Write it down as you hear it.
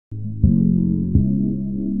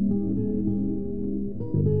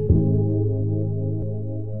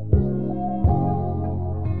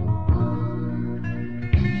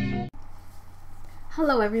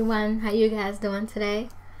Hello everyone, how you guys doing today?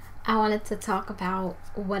 I wanted to talk about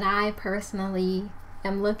what I personally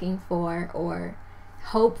am looking for or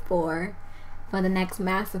hope for the next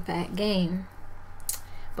Mass Effect game.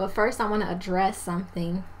 But first I want to address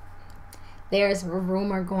something. There's a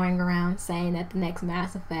rumor going around saying that the next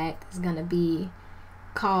Mass Effect is going to be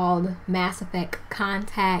called Mass Effect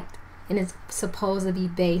Contact, and it's supposed to be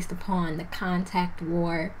based upon the Contact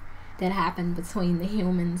War that happened between the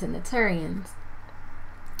humans and the Turians.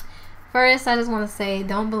 First, I just want to say,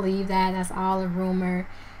 don't believe that. That's all a rumor.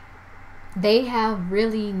 They have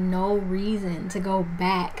really no reason to go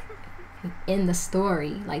back in the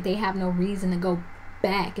story. Like, they have no reason to go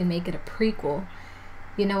back and make it a prequel.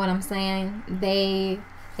 You know what I'm saying? They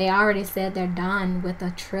already said they're done with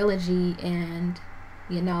a trilogy, and,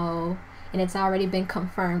 and it's already been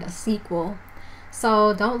confirmed, a sequel.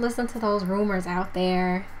 So don't listen to those rumors out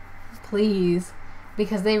there, please.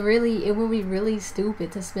 Because it will be really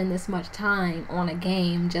stupid to spend this much time on a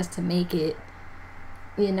game just to make it,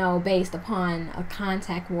 based upon a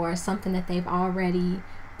contact war, something that they've already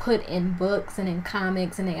put in books and in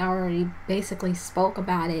comics, and they already basically spoke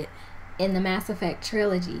about it in the Mass Effect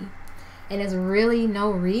trilogy. And there's really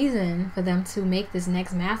no reason for them to make this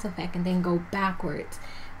next Mass Effect and then go backwards.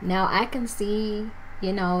 Now, I can see,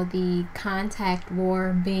 the contact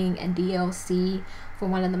war being a DLC for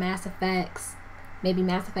one of the Mass Effects. Maybe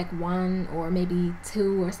Mass Effect 1 or maybe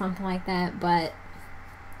 2 or something like that. But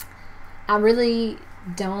I really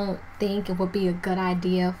don't think it would be a good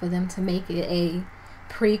idea for them to make it a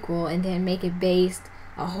prequel and then make it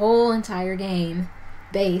a whole entire game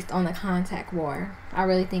based on the Contact War. I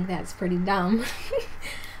really think that's pretty dumb.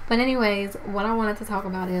 But anyways, what I wanted to talk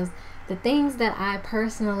about is the things that I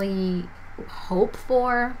personally hope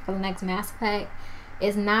for the next Mass Effect.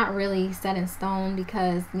 Is not really set in stone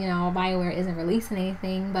because, BioWare isn't releasing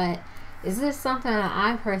anything, but is this something that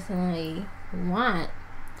I personally want?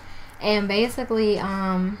 And basically,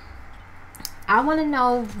 I want to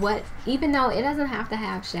know what, even though it doesn't have to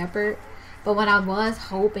have Shepard, but what I was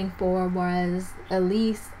hoping for was at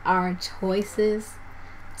least our choices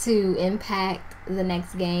to impact the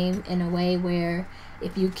next game in a way where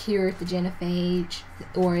if you cured the genophage,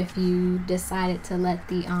 or if you decided to let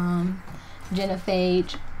the,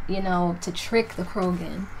 genophage, to trick the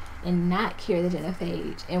Krogan and not cure the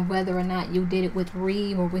genophage, and whether or not you did it with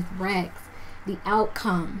Reeve or with Rex, the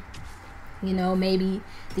outcome, maybe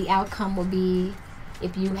the outcome would be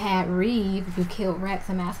if you had Reeve, if you killed Rex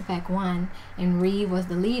in Mass Effect 1 and Reeve was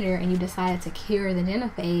the leader and you decided to cure the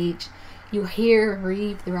genophage, you hear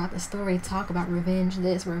Reeve throughout the story talk about revenge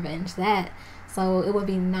this, revenge that. So it would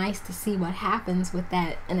be nice to see what happens with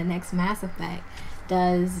that in the next Mass Effect.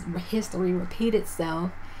 Does history repeat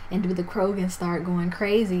itself, and do the Krogan start going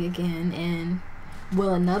crazy again, and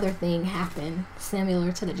will another thing happen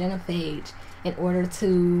similar to the genophage in order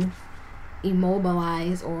to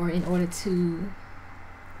immobilize or in order to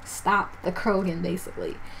stop the Krogan,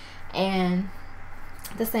 basically? And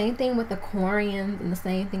the same thing with the Quarians and the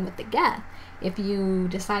same thing with the Geth. If you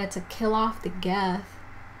decided to kill off the Geth,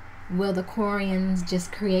 will the Quarians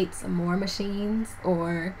just create some more machines?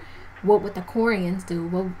 Or what would the Quarians do?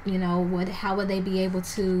 How would they be able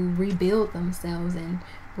to rebuild themselves and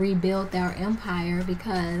rebuild their empire?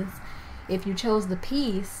 Because if you chose the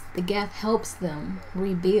peace, the Geth helps them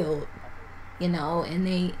rebuild, and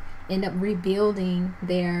they end up rebuilding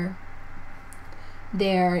their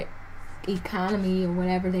economy or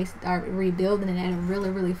whatever. They start rebuilding it at a really,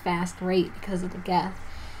 really fast rate because of the Geth.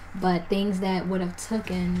 But things that would have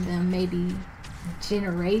taken them maybe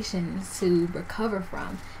generations to recover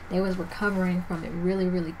from, they was recovering from it really,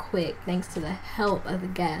 really quick thanks to the help of the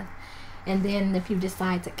Geth. And then if you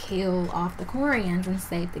decide to kill off the Quarians and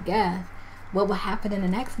save the Geth, what will happen in the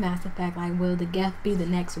next Mass Effect? Like, will the Geth be the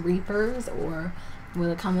next Reapers, or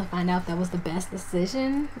will it come to find out that was the best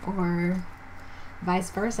decision, or vice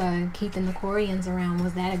versa? Keeping the Quarians around,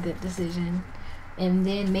 was that a good decision? And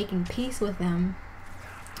then making peace with them,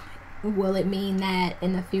 will it mean that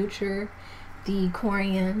in the future the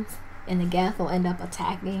Quarians and the Geth will end up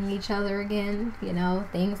attacking each other again?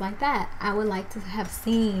 Things like that. I would like to have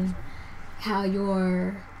seen how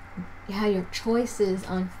your choices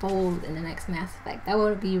unfold in the next Mass Effect. That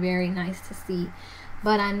would be very nice to see.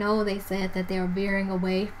 But I know they said that they're veering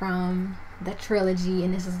away from the trilogy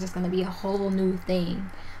and this is just going to be a whole new thing.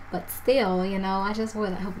 But still, I just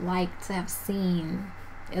would have liked to have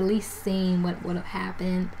at least seen what would have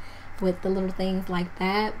happened with the little things like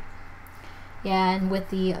that. Yeah, and with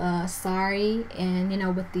the Asari, and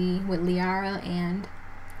with Liara and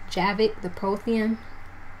Javik, the Prothean,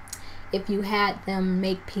 if you had them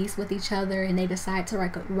make peace with each other and they decide to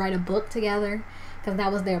write a book together, because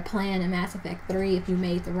that was their plan in Mass Effect 3 if you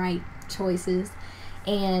made the right choices.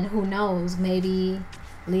 And who knows, maybe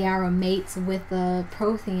Liara mates with the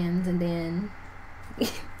Protheans, and then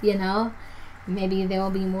you know, maybe there will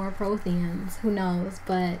be more Protheans, who knows.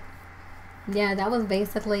 But yeah, that was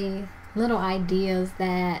basically little ideas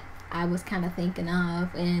that I was kind of thinking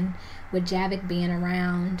of. And with Javik being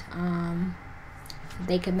around,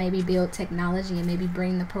 they could maybe build technology and maybe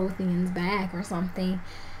bring the Protheans back or something.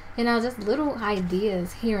 You know, just little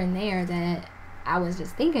ideas here and there that I was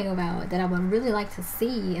just thinking about that I would really like to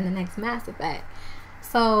see in the next Mass Effect.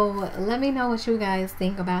 So let me know what you guys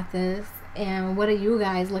think about this, and what are you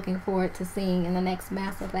guys looking forward to seeing in the next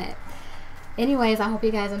Mass Effect. Anyways, I hope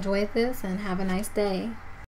you guys enjoyed this, and have a nice day.